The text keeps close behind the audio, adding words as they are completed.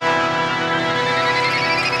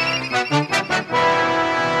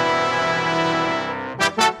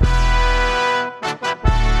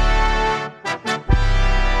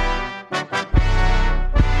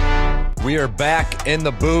are back in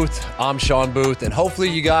the booth. I'm Sean Booth, and hopefully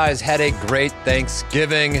you guys had a great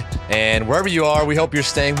Thanksgiving. And wherever you are, we hope you're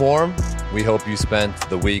staying warm. We hope you spent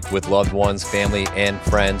the week with loved ones, family, and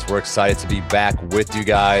friends. We're excited to be back with you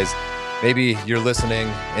guys. Maybe you're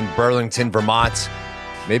listening in Burlington, Vermont.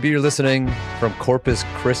 Maybe you're listening from Corpus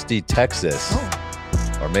Christi, Texas.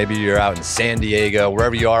 Or maybe you're out in San Diego.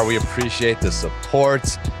 Wherever you are, we appreciate the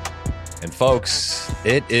support. And folks,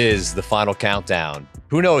 it is the final countdown.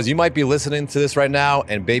 Who knows? You might be listening to this right now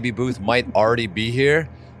and Baby Booth might already be here.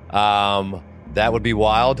 That would be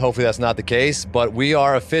wild. Hopefully that's not the case. But we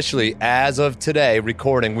are officially, as of today,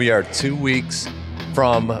 recording. We are 2 weeks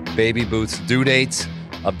from Baby Booth's due date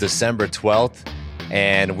of December 12th.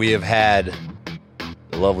 And we have had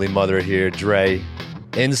the lovely mother here, Dre,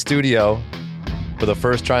 in studio for the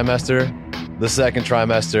first trimester, the second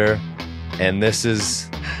trimester, and this is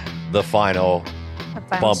the final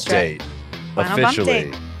bump date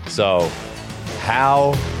officially. So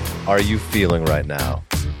how are you feeling right now?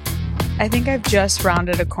 I think I've just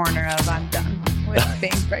rounded a corner of I'm done with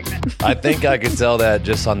being pregnant. I think I could tell that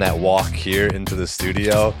just on that walk here into the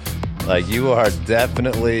studio. Like you are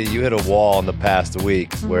definitely, you hit a wall in the past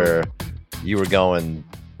week where you were going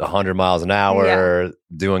 100 miles an hour,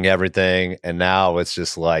 doing everything. And now it's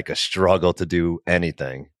just like a struggle to do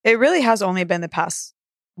anything. It really has only been the past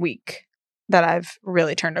week that I've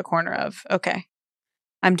really turned a corner of, okay,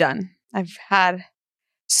 I'm done. I've had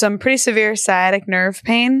some pretty severe sciatic nerve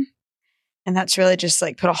pain. And that's really just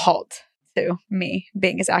like put a halt to me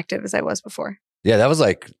being as active as I was before. Yeah, that was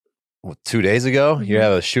like 2 days ago. You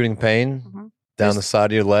have a shooting pain down the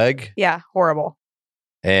side of your leg. Yeah, horrible.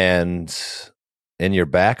 And in your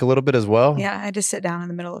back a little bit as well? Yeah, I just sit down in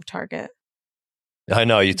the middle of Target. I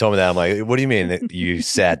know, you told me that. I'm like, what do you mean that you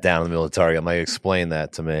sat down in the middle of Target? I'm like, explain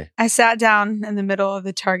that to me. I sat down in the middle of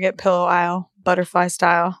the Target pillow aisle, butterfly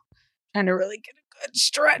style, trying to really get a good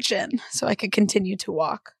stretch in so I could continue to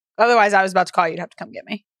walk. Otherwise, I was about to call you. You'd have to come get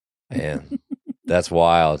me. Man, that's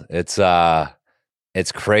wild. It's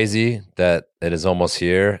crazy that it is almost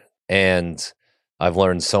here. And I've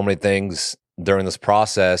learned so many things during this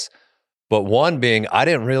process. But one being, I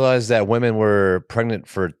didn't realize that women were pregnant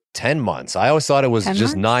for 10 months. I always thought it was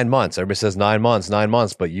just 9 months. Everybody says 9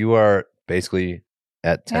 months, but you are basically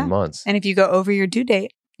at 10 months. And if you go over your due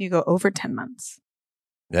date, you go over 10 months.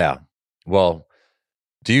 Yeah. Well,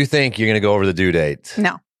 do you think you're going to go over the due date?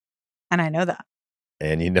 No. And I know that.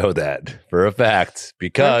 And you know that for a fact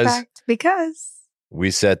because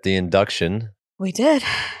we set the induction. We did.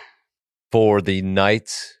 For the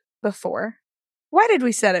night before. Why did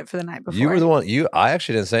we set it for the night before? You were the one. I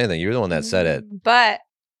actually didn't say anything. You were the one that said it. But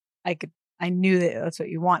I knew that that's what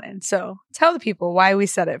you wanted. So tell the people why we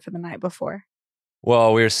set it for the night before.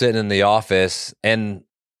 Well, we were sitting in the office and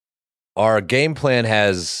our game plan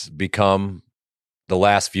has become the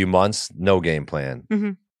last few months, no game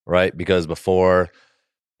plan, right? Because before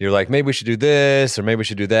you're like, maybe we should do this or maybe we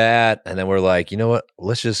should do that. And then we're like, you know what?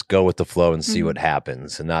 Let's just go with the flow and see what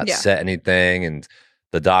happens and not set anything. And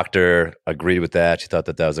the doctor agreed with that. She thought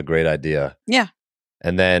that was a great idea. Yeah.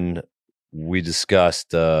 And then we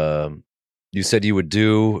discussed, you said you would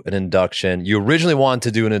do an induction. You originally wanted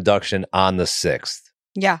to do an induction on the 6th.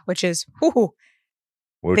 Yeah, which is,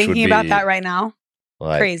 thinking about that right now,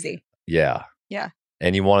 like, crazy. Yeah. Yeah.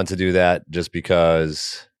 And you wanted to do that just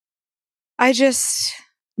because? I just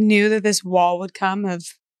knew that this wall would come of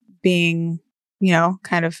being,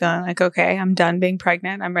 kind of feeling like, okay, I'm done being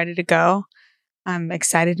pregnant. I'm ready to go. I'm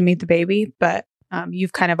excited to meet the baby. But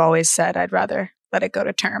you've kind of always said, I'd rather let it go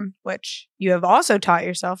to term, which you have also taught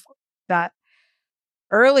yourself that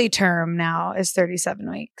early term now is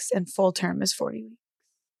 37 weeks and full term is 40 weeks.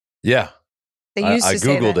 Yeah. They used to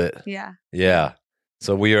say Googled that. it. Yeah. Yeah.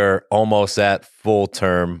 So we are almost at full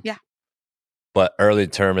term. Yeah. But early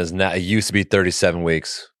term is now, it used to be 37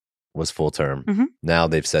 weeks was full term. Now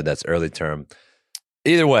they've said that's early term.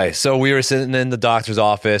 Either way, so we were sitting in the doctor's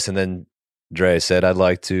office and then Dre said, I'd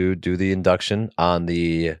like to do the induction on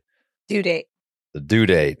the due date. The due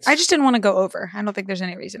date. I just didn't want to go over. I don't think there's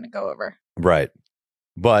any reason to go over. Right.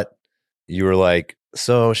 But you were like,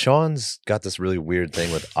 so Sean's got this really weird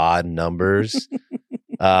thing with odd numbers.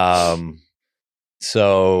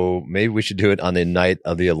 So maybe we should do it on the night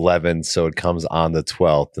of the 11th so it comes on the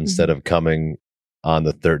 12th instead of coming on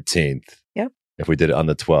the 13th. Yep. If we did it on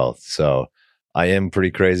the 12th. So I am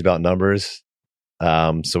pretty crazy about numbers.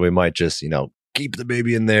 So we might just, keep the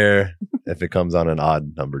baby in there if it comes on an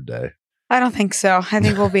odd numbered day. I don't think so. I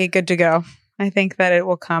think we'll be good to go. I think that it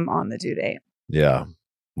will come on the due date. Yeah.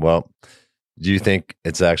 Well, do you think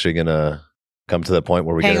it's actually going to come to the point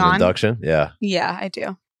where we get an induction? Yeah. Yeah, I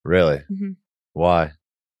do. Really? Why?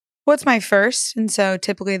 What's my first? And so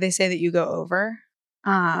typically they say that you go over.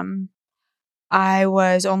 I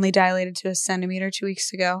was only dilated to a centimeter 2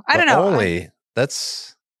 weeks ago. I don't know.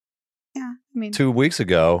 That's Yeah. I mean, 2 weeks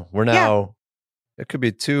ago. We're now, it could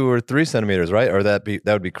be 2 or 3 centimeters, right? Or that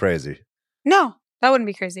would be crazy. No, that wouldn't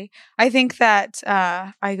be crazy. I think that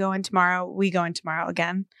we go in tomorrow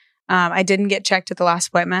again. I didn't get checked at the last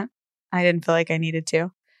appointment. I didn't feel like I needed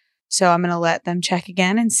to. So I'm going to let them check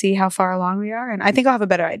again and see how far along we are. And I think I'll have a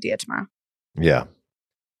better idea tomorrow. Yeah.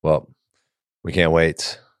 Well, we can't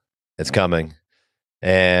wait. It's coming.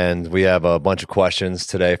 And we have a bunch of questions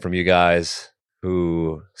today from you guys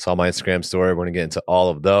who saw my Instagram story. We're going to get into all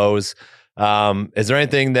of those. Is there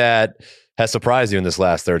anything that has surprised you in this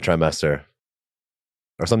last third trimester?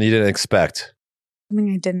 Or something you didn't expect?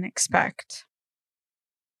 Something I didn't expect.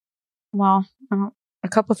 Well, a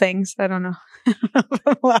couple things. I don't know if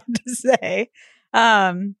I'm allowed to say.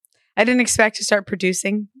 I didn't expect to start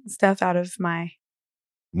producing stuff out of my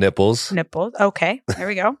nipples. Okay, there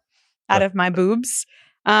we go. Out of my boobs.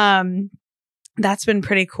 That's been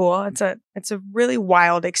pretty cool. It's a really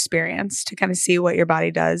wild experience to kind of see what your body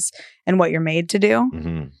does and what you're made to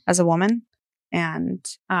do as a woman. And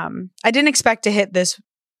I didn't expect to hit this.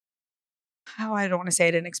 I don't want to say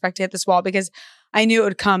I didn't expect to hit this wall because I knew it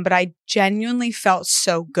would come, but I genuinely felt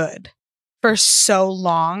so good for so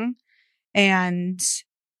long. And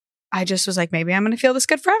I just was like, maybe I'm going to feel this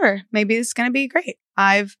good forever. Maybe it's going to be great.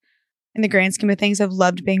 In the grand scheme of things, I've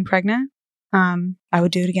loved being pregnant. I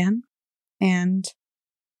would do it again. And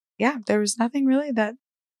yeah, there was nothing really that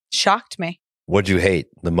shocked me. What'd you hate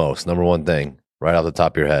the most? Number one thing, right off the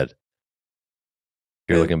top of your head.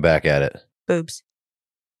 You're looking back at it. Boobs.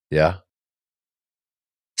 Yeah.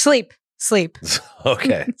 Sleep.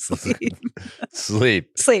 Okay. Sleep.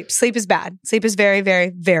 Sleep is bad. Sleep is very, very,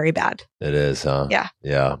 very bad. It is, huh? Yeah.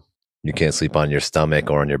 Yeah. You can't sleep on your stomach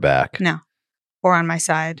or on your back. No. Or on my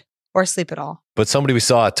side. Or sleep at all. But somebody we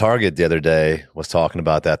saw at Target the other day was talking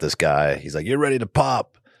about that. This guy, he's like, "You're ready to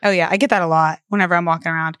pop." Oh, yeah. I get that a lot whenever I'm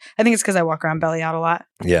walking around. I think it's because I walk around belly out a lot.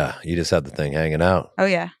 Yeah. You just have the thing hanging out. Oh,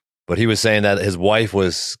 yeah. But he was saying that his wife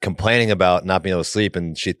was complaining about not being able to sleep,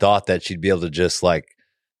 and she thought that she'd be able to just like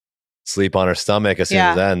sleep on her stomach as soon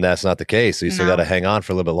as then. That's not the case. So you still got to hang on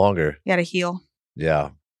for a little bit longer. You got to heal.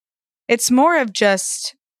 Yeah. It's more of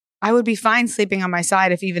just, I would be fine sleeping on my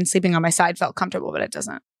side if even sleeping on my side felt comfortable, but it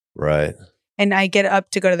doesn't. Right. And I get up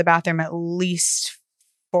to go to the bathroom at least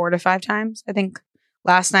 4 to 5 times. I think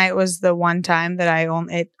last night was the one time that I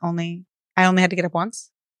only had to get up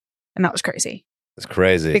once. And that was crazy. It's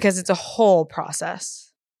crazy. Because it's a whole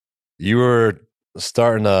process. You were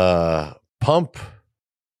starting to pump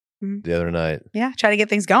the other night. Yeah, try to get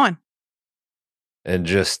things going. And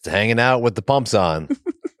just hanging out with the pumps on.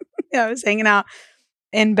 Yeah, I was hanging out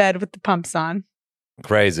in bed with the pumps on.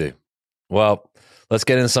 Crazy. Well, let's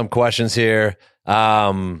get into some questions here.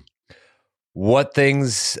 What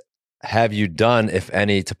things have you done, if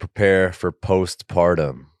any, to prepare for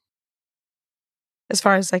postpartum? As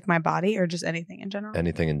far as like my body or just anything in general?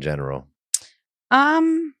 Anything in general.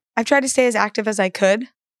 I've tried to stay as active as I could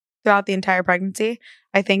throughout the entire pregnancy.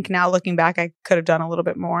 I think now looking back, I could have done a little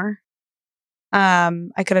bit more.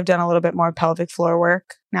 I could have done a little bit more pelvic floor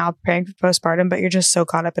work now preparing for postpartum, but you're just so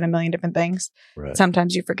caught up in a million different things. Right.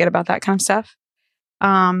 Sometimes you forget about that kind of stuff.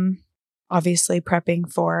 Obviously prepping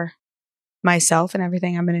for myself and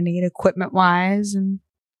everything I'm going to need equipment wise. And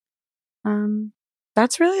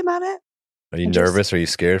that's really about it. Are you nervous? Are you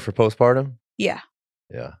scared for postpartum? Yeah.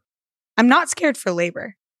 Yeah. I'm not scared for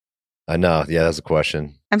labor. I know. Yeah, that's a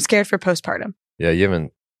question. I'm scared for postpartum. Yeah, you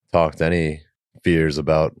haven't talked any fears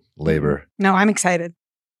about labor. No, I'm excited.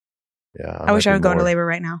 Yeah. I wish I would go into labor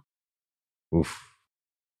right now. Oof.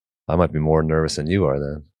 I might be more nervous than you are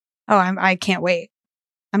then. Oh, I can't wait.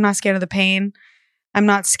 I'm not scared of the pain. I'm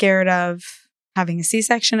not scared of having a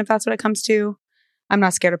C-section if that's what it comes to. I'm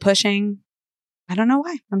not scared of pushing. I don't know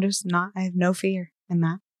why. I'm just not. I have no fear in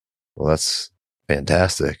that. Well, that's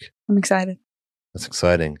fantastic. I'm excited. That's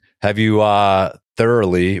exciting. Have you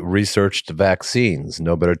thoroughly researched vaccines?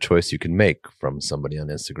 No better choice you can make from somebody on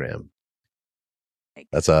Instagram.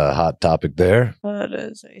 That's a hot topic there. That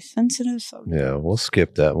is a sensitive subject. Yeah, we'll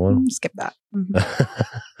skip that one. Skip that. Mm-hmm.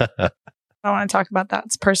 I don't want to talk about that.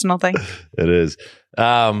 It's a personal thing. It is.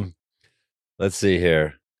 Let's see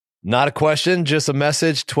here. Not a question, just a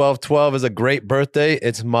message. 12/12 is a great birthday.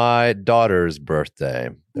 It's my daughter's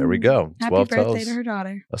birthday. There we go. Happy birthday to her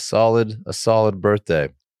daughter. A solid birthday.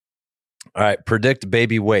 All right. Predict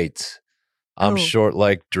baby weight. I'm short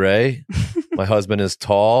like Dre. My husband is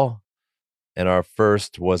tall. And our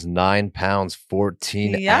first was 9 pounds,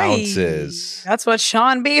 14 ounces. That's what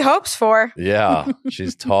Sean B hopes for. Yeah.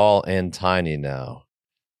 She's tall and tiny now.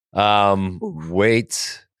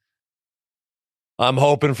 Weight. I'm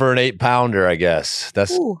hoping for an 8-pounder, I guess.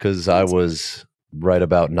 That's because I was right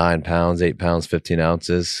about 9 pounds, 8 pounds, 15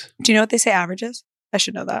 ounces. Do you know what they say average is? I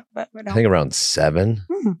should know that, but I don't. I think around 7.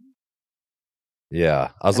 Yeah.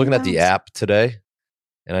 I was looking at the app today,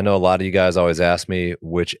 and I know a lot of you guys always ask me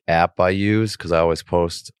which app I use because I always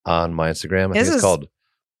post on my Instagram. I think it's called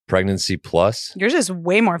Pregnancy Plus. Yours is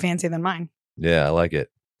way more fancy than mine. Yeah, I like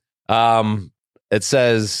it. It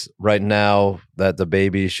says right now that the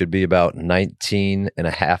baby should be about 19 and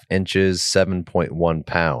a half inches, 7.1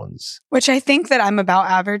 pounds. Which I think that I'm about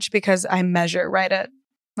average because I measure right at,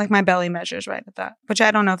 like my belly measures right at that, which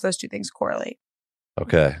I don't know if those two things correlate.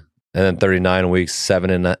 Okay. And then 39 weeks,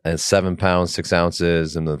 7 pounds, 6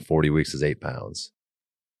 ounces. And then 40 weeks is 8 pounds.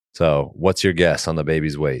 So what's your guess on the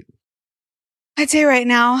baby's weight? I'd say right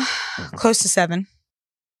now, close to 7.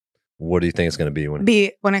 What do you think it's going to be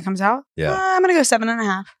when it comes out? Yeah. I'm going to go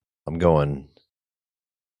 7.5. I'm going.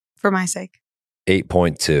 For my sake.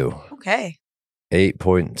 8.2. Okay.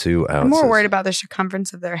 8.2 ounces. I'm more worried about the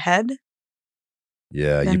circumference of their head.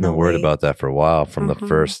 Yeah, you've been worried about that for a while from the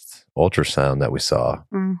first ultrasound that we saw.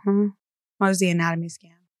 Mm-hmm. What was the anatomy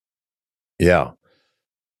scan? Yeah.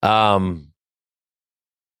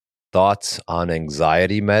 Thoughts on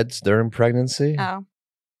anxiety meds during pregnancy?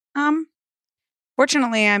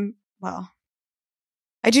 Fortunately, I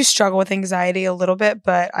do struggle with anxiety a little bit,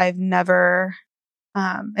 but I've never,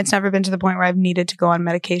 it's never been to the point where I've needed to go on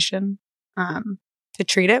medication to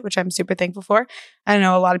treat it, which I'm super thankful for. I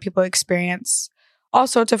know a lot of people experience all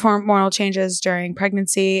sorts of hormonal changes during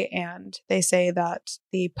pregnancy, and they say that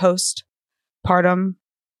the postpartum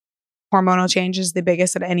hormonal change is the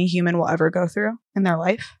biggest that any human will ever go through in their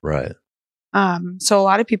life. Right. So a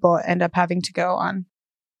lot of people end up having to go on,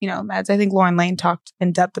 meds. I think Lauren Lane talked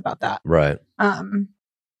in depth about that. Right.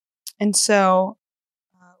 And so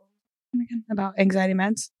about anxiety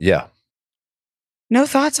meds. Yeah. No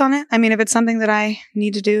thoughts on it. I mean, if it's something that I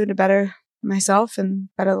need to do to better myself and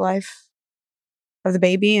better the life of the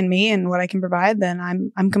baby and me and what I can provide, then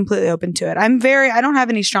I'm completely open to it. I don't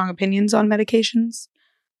have any strong opinions on medications.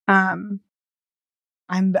 I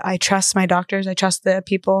trust my doctors. I trust the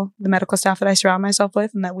people, the medical staff that I surround myself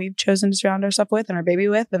with and that we've chosen to surround ourselves with and our baby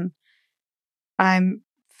with. And I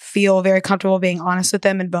feel very comfortable being honest with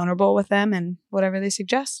them and vulnerable with them and whatever they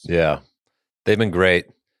suggest. Yeah. They've been great.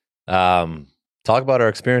 Talk about our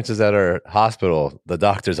experiences at our hospital, the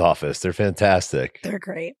doctor's office. They're fantastic. They're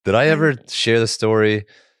great. Did I ever share the story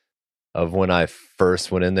of when I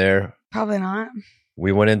first went in there? Probably not.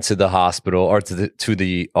 We went into the hospital or to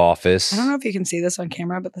the office. I don't know if you can see this on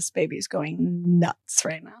camera, but this baby's going nuts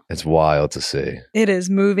right now. It's wild to see. It is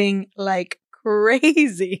moving like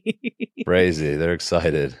crazy. Crazy. They're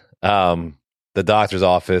excited. The doctor's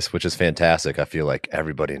office, which is fantastic. I feel like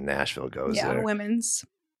everybody in Nashville goes there. Yeah, women's.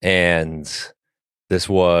 And this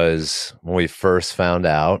was when we first found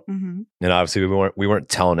out. Mm-hmm. And obviously we weren't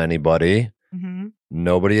telling anybody. Mm-hmm.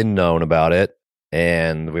 Nobody had known about it.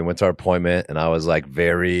 And we went to our appointment and I was like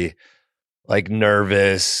very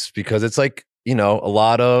nervous because it's like, a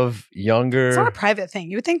lot of younger. It's not a private thing.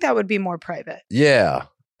 You would think that would be more private. Yeah.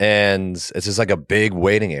 And it's just like a big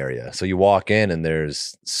waiting area. So you walk in and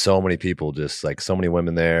there's so many people, just like so many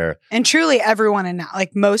women there. And truly everyone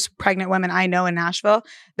most pregnant women I know in Nashville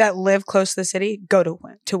that live close to the city go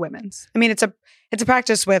to women's. I mean, it's a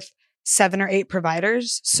practice with 7 or 8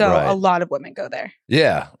 providers. So a lot of women go there.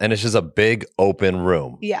 Yeah. And it's just a big open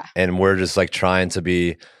room. Yeah. And we're just like trying to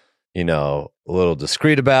be, a little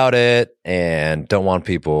discreet about it and don't want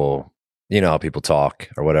people, how people talk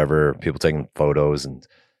or whatever, people taking photos. And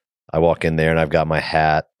I walk in there and I've got my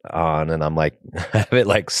hat on and I'm like, I have it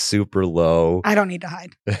like super low. I don't need to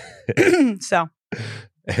hide. So.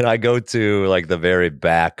 And I go to like the very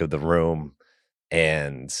back of the room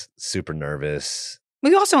and super nervous.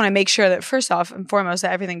 We also want to make sure that first off and foremost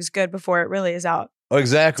that everything's good before it really is out. Oh,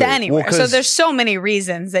 exactly. To anywhere. So there's so many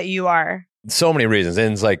reasons that you are. So many reasons.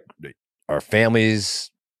 And it's like our families,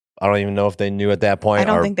 I don't even know if they knew at that point. I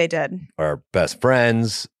don't think they did. Our best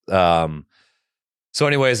friends. So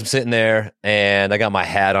anyways, I'm sitting there and I got my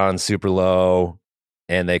hat on super low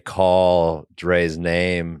and they call Dre's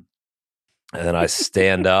name. And then I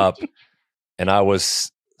stand up and I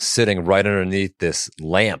was sitting right underneath this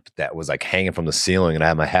lamp that was like hanging from the ceiling and I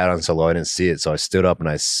had my hat on so low I didn't see it. So I stood up and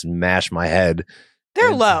I smashed my head.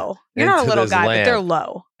 They're low. You're not a little guy, but they're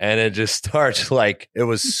low. And it just starts it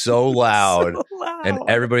was so loud. So loud. And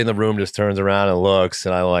everybody in the room just turns around and looks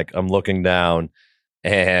and I'm looking down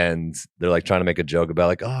and they're like trying to make a joke about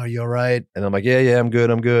like, oh, are you all right? And I'm like, yeah, I'm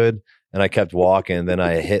good. And I kept walking. And then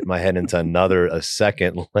I hit my head into a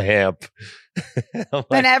second lamp. Like,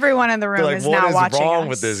 and everyone in the room like, is what now is watching wrong us.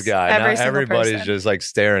 with this guy? Every Now single everybody's person. just like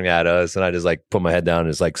staring at us. And I just like put my head down and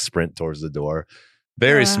just like sprint towards the door.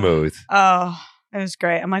 Very smooth. Oh, it was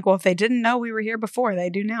great. I'm like, well, if they didn't know we were here before, they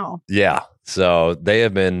do now. Yeah. So they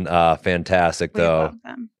have been fantastic, We though. love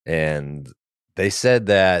them. And they said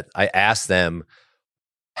that I asked them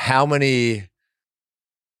how many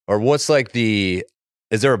or what's like is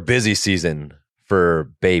there a busy season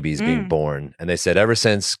for babies being born? And they said ever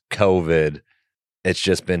since COVID, it's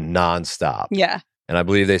just been nonstop. Yeah. And I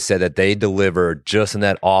believe they said that they deliver just in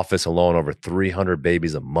that office alone over 300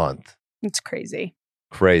 babies a month. It's crazy.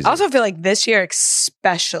 Crazy. I also feel like this year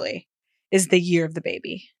especially is the year of the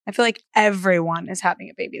baby. I feel like everyone is having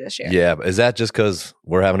a baby this year. Yeah. But is that just because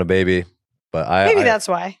we're having a baby? But maybe that's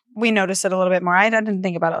why we noticed it a little bit more. I didn't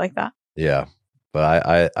think about it like that. Yeah. But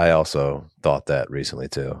I also thought that recently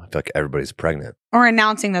too. I feel like everybody's pregnant. Or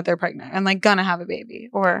announcing that they're pregnant and like gonna have a baby.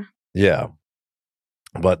 Or yeah.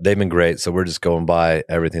 But they've been great. So we're just going by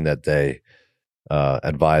everything that they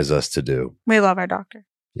advise us to do. We love our doctor.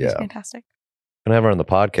 Yeah. She's fantastic. Can I have her on the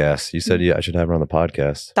podcast? You said I should have her on the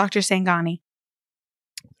podcast. Dr. Sangani.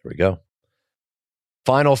 There we go.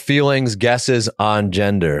 Final feelings, guesses on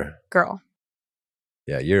gender. Girl.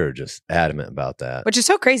 Yeah, you're just adamant about that. Which is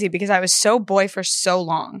so crazy because I was so boy for so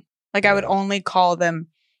long. Like I would only call them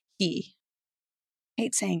he. I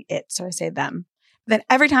hate saying it, so I say them. But then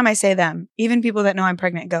every time I say them, even people that know I'm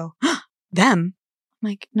pregnant go, them. I'm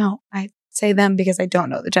like, no, I say them because I don't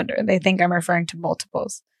know the gender. They think I'm referring to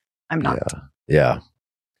multiples. I'm not. Yeah.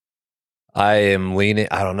 I am leaning.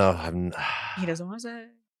 I don't know. He doesn't want to say.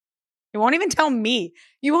 You won't even tell me.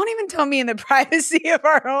 You won't even tell me in the privacy of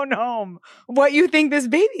our own home what you think this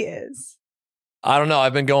baby is. I don't know.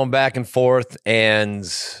 I've been going back and forth, and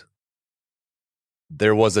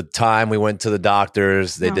there was a time we went to the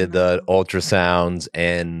doctors. They did the ultrasounds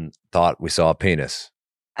and thought we saw a penis.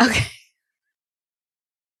 Okay.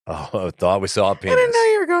 Oh, thought we saw a penis. I didn't know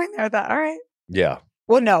you were going there with that. All right. Yeah.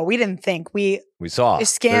 Well, no, we didn't think. We saw.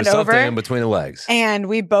 Scanned There's over something in between the legs. And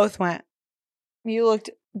we both went. You looked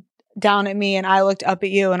down at me and I looked up at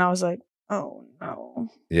you and I was like, oh no.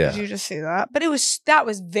 Yeah. Did you just see that? But that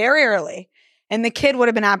was very early. And the kid would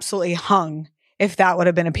have been absolutely hung if that would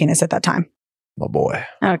have been a penis at that time. My boy.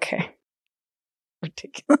 Okay.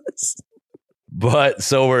 Ridiculous. But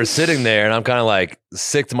so we're sitting there and I'm kind of like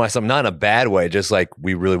sick to myself, not in a bad way, just like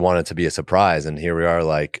we really want it to be a surprise. And here we are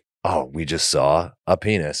like, oh, we just saw a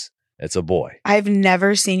penis. It's a boy. I've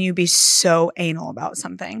never seen you be so anal about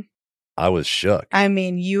something. I was shook. I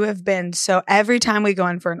mean, you have been so every time we go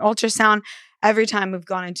in for an ultrasound, every time we've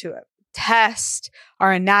gone into a test,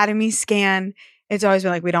 our anatomy scan, it's always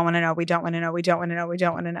been like, we don't want to know. We don't want to know. We don't want to know. We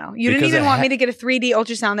don't want to know. You didn't even want me to get a 3D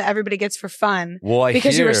ultrasound that everybody gets for fun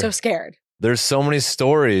because you were so scared. There's so many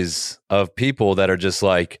stories of people that are just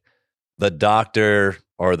like the doctor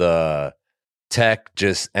or the tech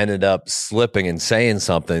just ended up slipping and saying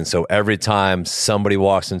something. So every time somebody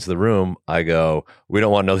walks into the room, I go, we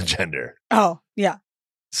don't want to know the gender. Oh, yeah.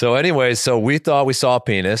 So anyway, so we thought we saw a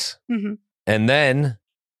penis. Mm-hmm. And then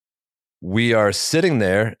we are sitting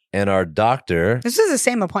there and our doctor. This was the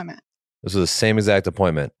same appointment. This was the same exact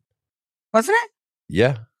appointment. Wasn't it?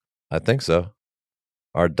 Yeah, I think so.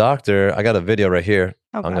 Our doctor, I got a video right here.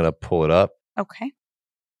 Okay. I'm going to pull it up. Okay.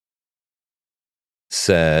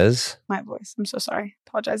 Says. My voice. I'm so sorry.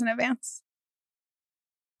 Apologize in advance.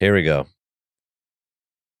 Here we go.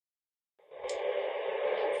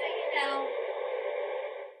 Hanging out.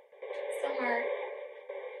 It's the heart.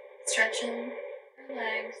 Stretching her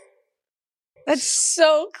legs. That's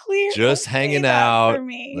so clear. Just Say hanging that out. for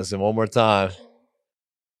me. Listen one more time.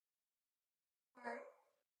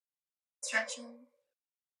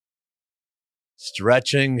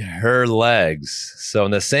 Stretching her legs. So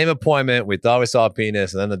in the same appointment, we thought we saw a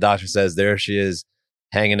penis, and then the doctor says there she is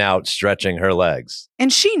hanging out, stretching her legs.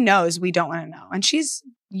 And she knows we don't want to know. And she's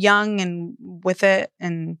young and with it.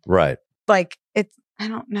 And right. Like, it's, I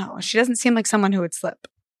don't know. She doesn't seem like someone who would slip.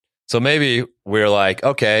 So maybe we're like,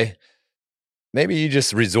 okay, maybe you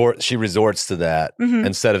just she resorts to that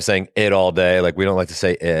instead of saying it all day. Like we don't like to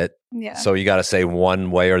say it. Yeah. So you got to say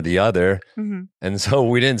one way or the other. Mm-hmm. And so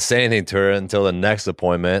we didn't say anything to her until the next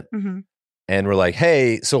appointment. Mm-hmm. And we're like,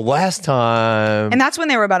 hey, so last time. And that's when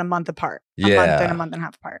they were about a month apart. A month and a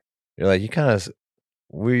half apart. You're like,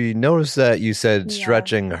 we noticed that you said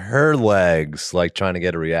stretching her legs, like trying to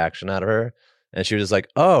get a reaction out of her. And she was just like,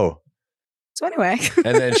 oh. So anyway.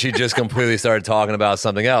 And then she just completely started talking about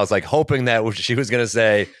something else, like hoping that she was going to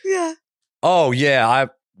say, yeah. Oh yeah, I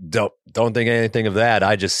don't think anything of that.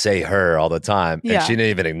 I just say her all the time, and Yeah. she didn't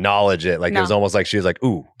even acknowledge it. Like it No. was almost like she was like,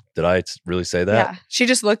 "Ooh, did I really say that?" Yeah. She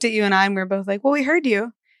just looked at you and we were both like, well, we heard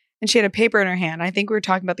you. And she had a paper in her hand. I think we were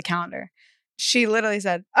talking about the calendar. She literally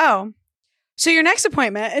said, oh, so your next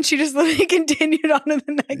appointment. And she just literally continued on to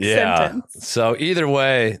the next sentence. So either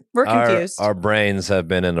way, We're confused. Our brains have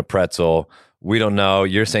been in a pretzel. We don't know.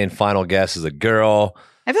 You're saying final guess is a girl.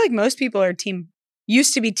 I feel like most people are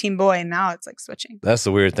used to be team boy, and now it's like switching. That's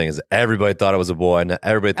the weird thing is everybody thought it was a boy, and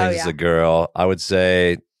everybody thinks it's a girl. I would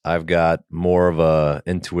say I've got more of a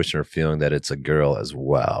intuition or feeling that it's a girl as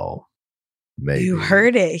well. Maybe. You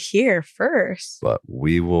heard it here first. But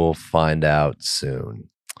we will find out soon.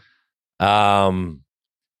 All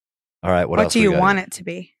right. What else What do you want it to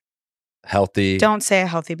be? Healthy. Don't say a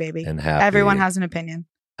healthy baby. And happy. Everyone has an opinion.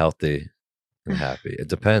 Healthy and happy. It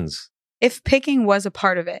depends. If picking was a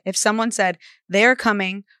part of it, if someone said, they're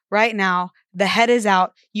coming right now, the head is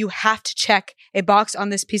out, you have to check a box on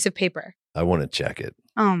this piece of paper. I want to check it.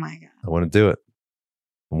 Oh my God. I want to do it.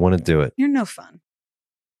 I want to do it. You're no fun.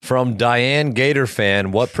 From Diane Gator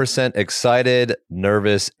fan, what % excited,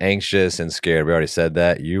 nervous, anxious, and scared? We already said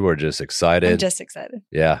that. You were just excited. I'm just excited.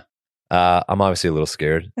 Yeah. I'm obviously a little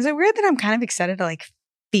scared. Is it weird that I'm kind of excited to like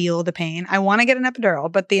feel the pain? I want to get an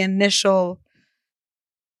epidural, but the initial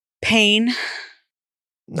pain.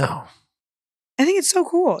 No. I think it's so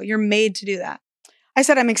cool. You're made to do that. I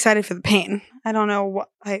said I'm excited for the pain. I don't know what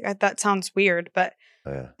that sounds weird, but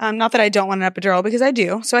not that I don't want an epidural because I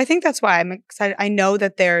do. So I think that's why I'm excited. I know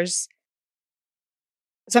that there's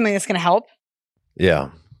something that's going to help. Yeah.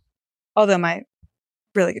 Although my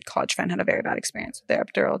really good college friend had a very bad experience with their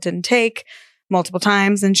epidural. It didn't take multiple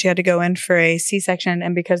times and she had to go in for a C-section.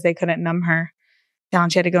 And because they couldn't numb her down,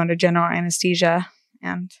 she had to go into general anesthesia.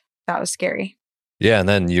 And that was scary. Yeah. And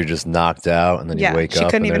then you're just knocked out and then you wake up. She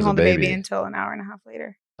couldn't and even there's hold a the baby until an hour and a half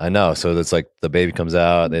later. I know. So it's like the baby comes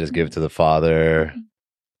out, they just give it to the father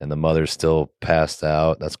and the mother's still passed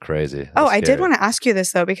out. That's crazy. That's I did want to ask you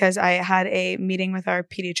this though, because I had a meeting with our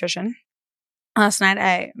pediatrician last night.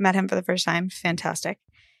 I met him for the first time. Fantastic.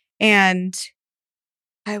 And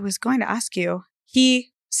I was going to ask you,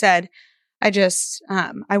 he said,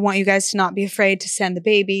 I want you guys to not be afraid to send the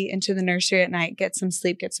baby into the nursery at night, get some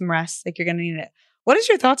sleep, get some rest. Like you're going to need it. What is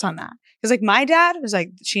your thoughts on that? Because like my dad was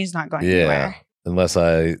like, she's not going anywhere. Unless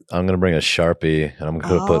I'm going to bring a Sharpie and I'm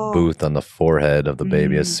going to put Booth on the forehead of the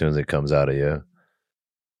baby as soon as it comes out of you.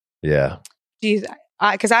 Yeah.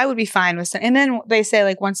 Because I would be fine with some. And then they say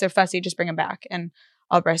like once they're fussy, just bring them back and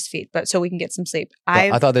I'll breastfeed. But so we can get some sleep.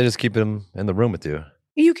 I thought they just keep them in the room with you.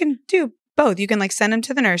 You can do both. You can like send them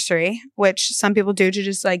to the nursery, which some people do to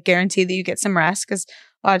just like guarantee that you get some rest. Because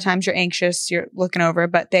a lot of times you're anxious, you're looking over,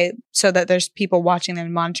 but so that there's people watching them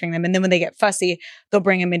and monitoring them. And then when they get fussy, they'll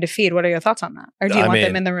bring them in to feed. What are your thoughts on that? Or do you want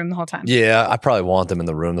them in the room the whole time? Yeah, I probably want them in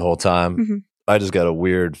the room the whole time. Mm-hmm. I just got a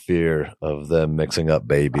weird fear of them mixing up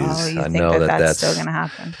babies. I know that's still going to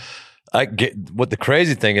happen. I get what the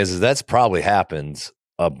crazy thing is that's probably happened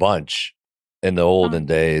a bunch in the olden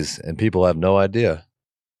days and people have no idea.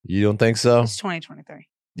 You don't think so? It's 2023.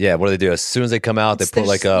 Yeah, what do? As soon as they come out, they put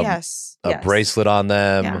like a bracelet on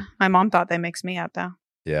them. Yeah. My mom thought they mixed me up though.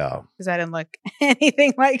 Yeah. Because I didn't look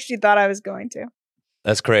anything like she thought I was going to.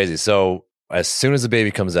 That's crazy. So as soon as the baby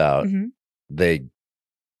comes out, they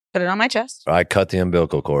put it on my chest. I cut the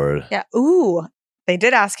umbilical cord. Yeah. Ooh. They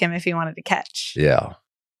did ask him if he wanted to catch. Yeah.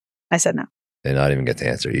 I said no. And I didn't even get to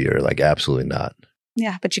answer. You're like, absolutely not.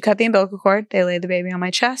 Yeah. But you cut the umbilical cord. They laid the baby on my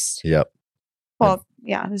chest. Yep. Well,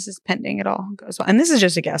 yeah, this is pending. It all goes well. And this is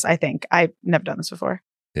just a guess, I think. I've never done this before.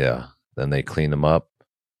 Yeah. Then they clean them up.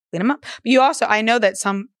 But you also, I know that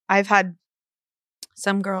I've had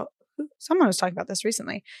some girl, someone was talking about this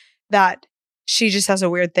recently, that she just has a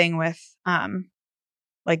weird thing with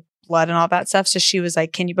like blood and all that stuff. So she was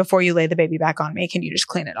like, before you lay the baby back on me, can you just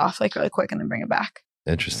clean it off like really quick and then bring it back?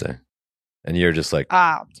 Interesting. And you're just like,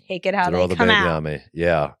 I'll take it how throw they the come baby out. on me.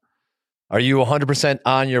 Yeah. Are you 100%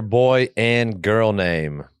 on your boy and girl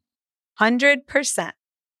name? 100%.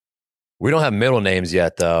 We don't have middle names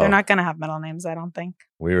yet, though. They're not going to have middle names, I don't think.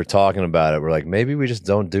 We were talking about it. We're like, maybe we just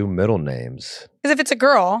don't do middle names. Because if it's a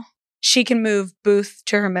girl, she can move Booth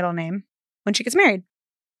to her middle name when she gets married.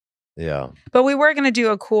 Yeah. But we were going to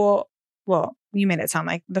do you made it sound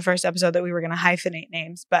like the first episode that we were going to hyphenate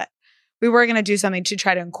names, but we were going to do something to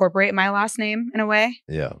try to incorporate my last name in a way.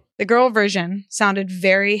 Yeah. The girl version sounded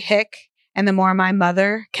very hick. And the more my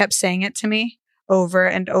mother kept saying it to me over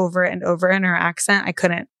and over and over in her accent, I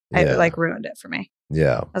couldn't. It like ruined it for me.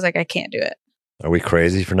 Yeah. I was like, I can't do it. Are we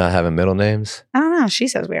crazy for not having middle names? I don't know. She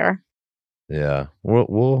says we are. Yeah.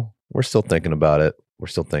 We're still thinking about it. We're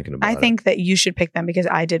still thinking about it. I think that you should pick them because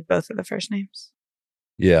I did both of the first names.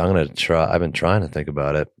 Yeah, I'm going to try. I've been trying to think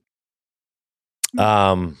about it.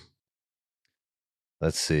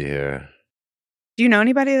 Let's see here. Do you know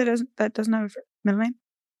anybody that doesn't have a middle name?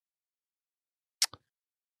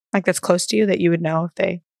 Like that's close to you that you would know if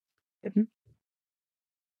they didn't?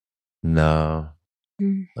 No,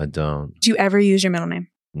 I don't. Do you ever use your middle name?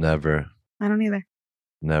 Never. I don't either.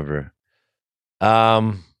 Never.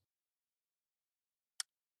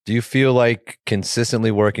 Do you feel like consistently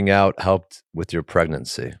working out helped with your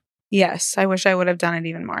pregnancy? Yes. I wish I would have done it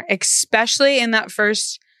even more, especially in that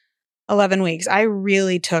first 11 weeks. I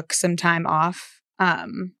really took some time off.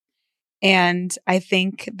 And I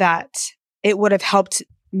think that it would have helped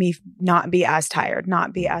me not be as tired,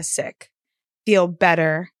 not be as sick, feel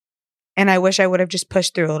better. And I wish I would have just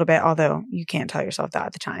pushed through a little bit, although you can't tell yourself that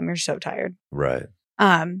at the time. You're so tired. Right.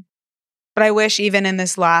 But I wish even in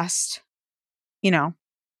this last,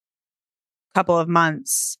 couple of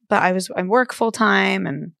months, but I work full time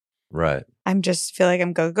and right. I'm just feel like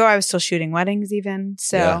I'm go. I was still shooting weddings even.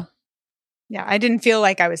 So yeah, I didn't feel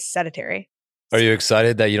like I was sedentary. Are you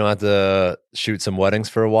excited that you don't have to shoot some weddings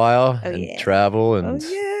for a while and travel? And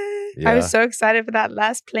yeah. I was so excited for that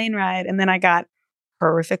last plane ride. And then I got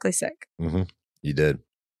horrifically sick. Mm-hmm. You did.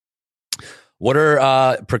 What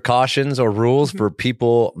are precautions or rules for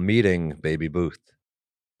people meeting Baby Booth?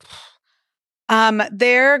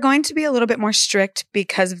 They're going to be a little bit more strict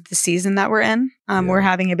because of the season that we're in. We're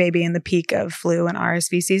having a baby in the peak of flu and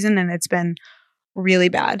RSV season, and it's been really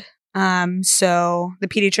bad. So the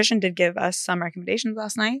pediatrician did give us some recommendations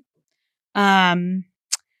last night.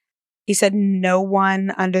 He said no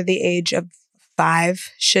one under the age of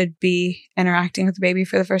 5 should be interacting with the baby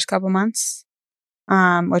for the first couple months.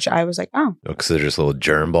 Which I was like, oh. Because they're just little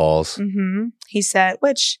germ balls. Mm-hmm. He said,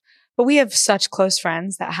 but we have such close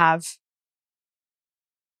friends that have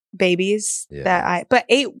babies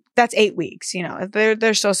that's 8 weeks,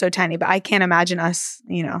 they're still so tiny, but I can't imagine us,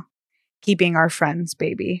 keeping our friend's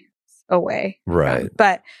baby away. Right.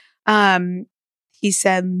 But he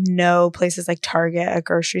said no places like Target, a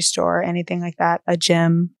grocery store, anything like that, a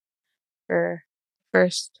gym for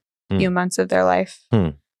first few months of their life.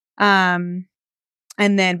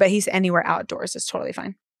 And then, but he's anywhere outdoors is totally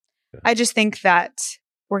fine. Yeah. I just think that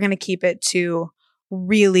we're going to keep it to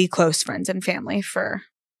really close friends and family for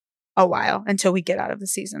a while until we get out of the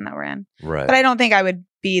season that we're in. Right. But I don't think I would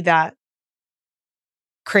be that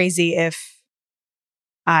crazy if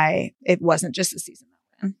it wasn't just the season that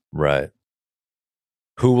we're in. Right.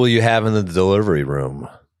 Who will you have in the delivery room?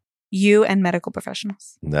 You and medical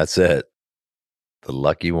professionals. That's it. The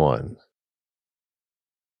lucky one.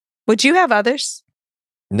 Would you have others?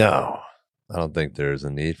 No, I don't think there's a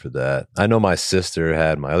need for that. I know my sister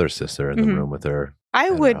had my other sister in the room with her.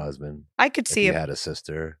 Her husband. I could see if you had a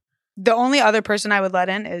sister. The only other person I would let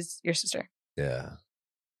in is your sister. Yeah.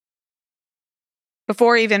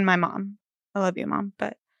 Before even my mom. I love you, Mom,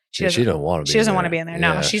 but she don't want to be. She doesn't want to be in there.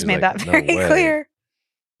 No, she's made that very clear.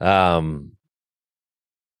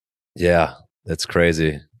 Yeah, it's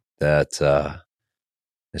crazy that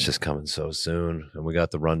it's just coming so soon. And we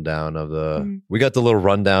got the rundown of we got the little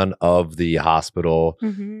rundown of the hospital.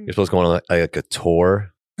 You're supposed to go on like a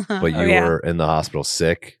tour, but you were in the hospital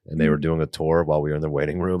sick and they were doing a tour while we were in the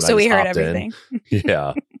waiting room. So we heard everything.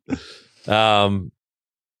 Yeah.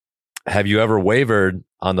 Have you ever wavered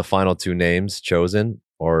on the final 2 names chosen,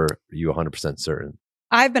 or are you 100% certain?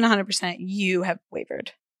 I've been 100%. You have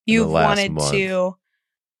wavered. You've wanted to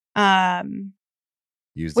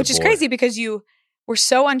use which is crazy because you were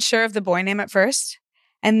so unsure of the boy name at first,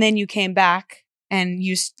 and then you came back and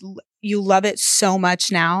you love it so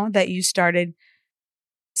much now that you started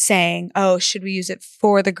saying, "Oh, should we use it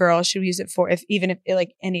for the girl? Should we use it for if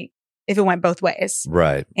it went both ways?"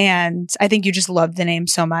 Right. And I think you just love the name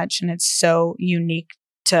so much, and it's so unique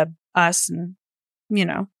to us, and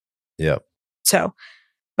Yep. So,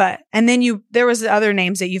 and then there was the other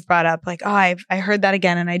names that you've brought up, like, oh, I heard that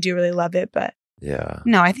again, and I do really love it, but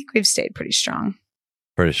no, I think we've stayed pretty strong.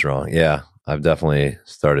 Pretty strong, yeah. I've definitely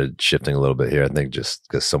started shifting a little bit here. I think just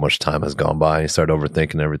because so much time has gone by, you start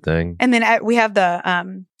overthinking everything. And then we have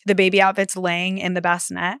the baby outfits laying in the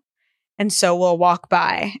bassinet. And so we'll walk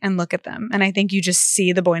by and look at them. And I think you just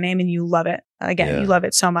see the boy name and you love it. Again, you love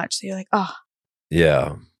it so much. So you're like, oh.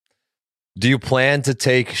 Yeah. Do you plan to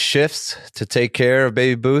take shifts to take care of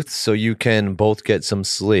Baby Booth so you can both get some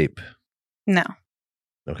sleep? No.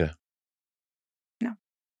 Okay. No.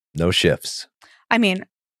 No shifts. I mean,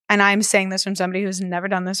 and I'm saying this from somebody who's never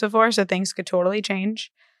done this before, so things could totally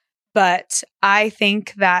change. But I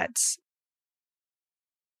think that,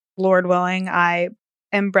 Lord willing, I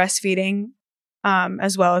am breastfeeding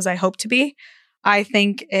as well as I hope to be. I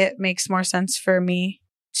think it makes more sense for me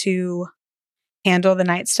to handle the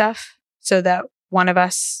night stuff so that one of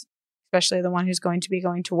us, especially the one who's going to be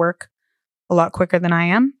going to work a lot quicker than I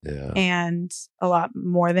am and a lot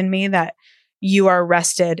more than me, that you are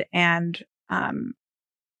rested and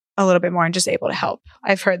a little bit more and just able to help.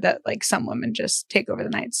 I've heard that like some women just take over the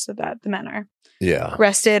nights so that the men are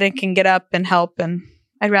rested and can get up and help. And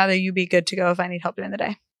I'd rather you be good to go if I need help during the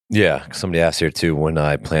day. Yeah. Somebody asked here too, when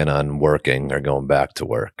I plan on working or going back to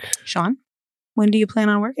work. Sean, when do you plan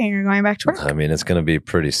on working or going back to work? I mean, it's going to be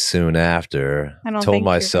pretty soon after. I don't told think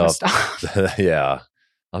myself, you're gonna stop. yeah,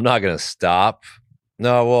 I'm not going to stop.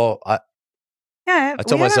 No, well, I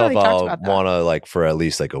told myself I'll want to like for at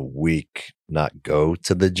least like a week not go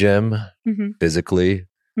to the gym physically,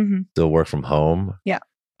 still work from home. Yeah.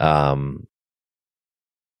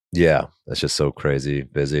 Yeah, that's just so crazy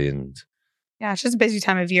busy. And yeah, it's just a busy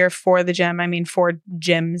time of year for the gym. I mean, for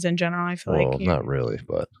gyms in general, I feel like not really,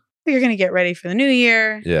 but you're going to get ready for the new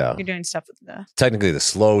year. Yeah. You're doing stuff with the technically the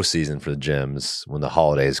slow season for the gyms when the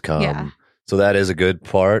holidays come. Yeah. So that is a good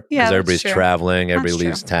part because Yeah, everybody's that's true. traveling, everybody That's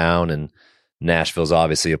leaves true. town, and Nashville's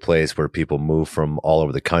obviously a place where people move from all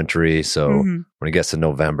over the country. So when it gets to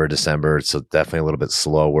November, December, it's definitely a little bit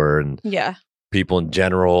slower, and Yeah. people in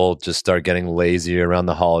general just start getting lazy around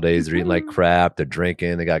the holidays. They're eating like crap, they're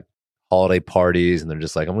drinking, they got holiday parties, and they're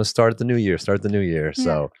just like, I'm going to start the new year.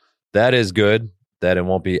 So that is good that it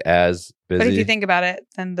won't be as busy. But if you think about it,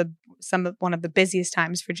 then one of the busiest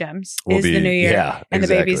times for gyms Will is be- the new year. yeah, and the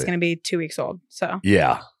baby's exactly. going to be 2 weeks old. So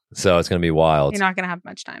Yeah. So it's going to be wild. you're not going to have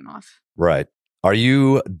much time off. Right. Are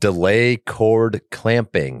you delay cord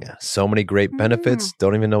clamping? So many great benefits.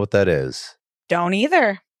 Don't even know what that is. Don't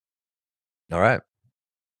either. All right.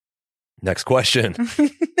 Next question.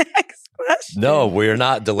 Next question. No, we're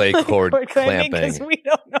not delay cord clamping. Because we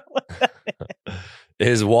don't know what that is.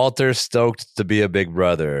 Is Walter stoked to be a big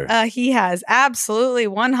brother? He has absolutely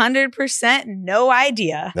 100% no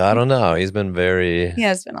idea. I don't know. He's been very... He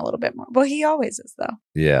has been a little bit more. Well, he always is, though.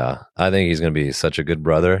 Yeah. I think he's going to be such a good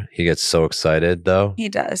brother. He gets so excited, though. He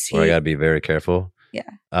does. I got to be very careful. Yeah.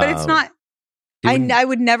 But it's not... he wouldn't- I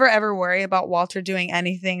would never, ever worry about Walter doing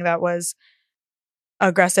anything that was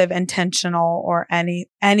aggressive, intentional, or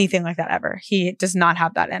anything like that ever. He does not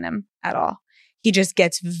have that in him at all. He just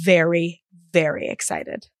gets very, very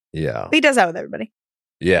excited. Yeah. But he does that with everybody.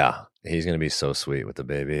 Yeah. He's going to be so sweet with the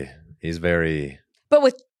baby. He's very...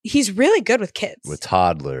 But he's really good with kids. With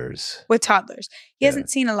toddlers. With toddlers. He Yeah. hasn't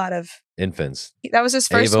seen a lot of... Infants. That was his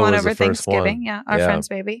first Ava one was over the first Thanksgiving. one. Yeah, our Yeah. friend's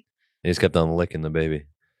baby. He just kept on licking the baby.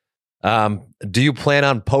 Do you plan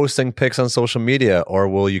on posting pics on social media or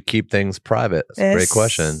will you keep things private? That's a great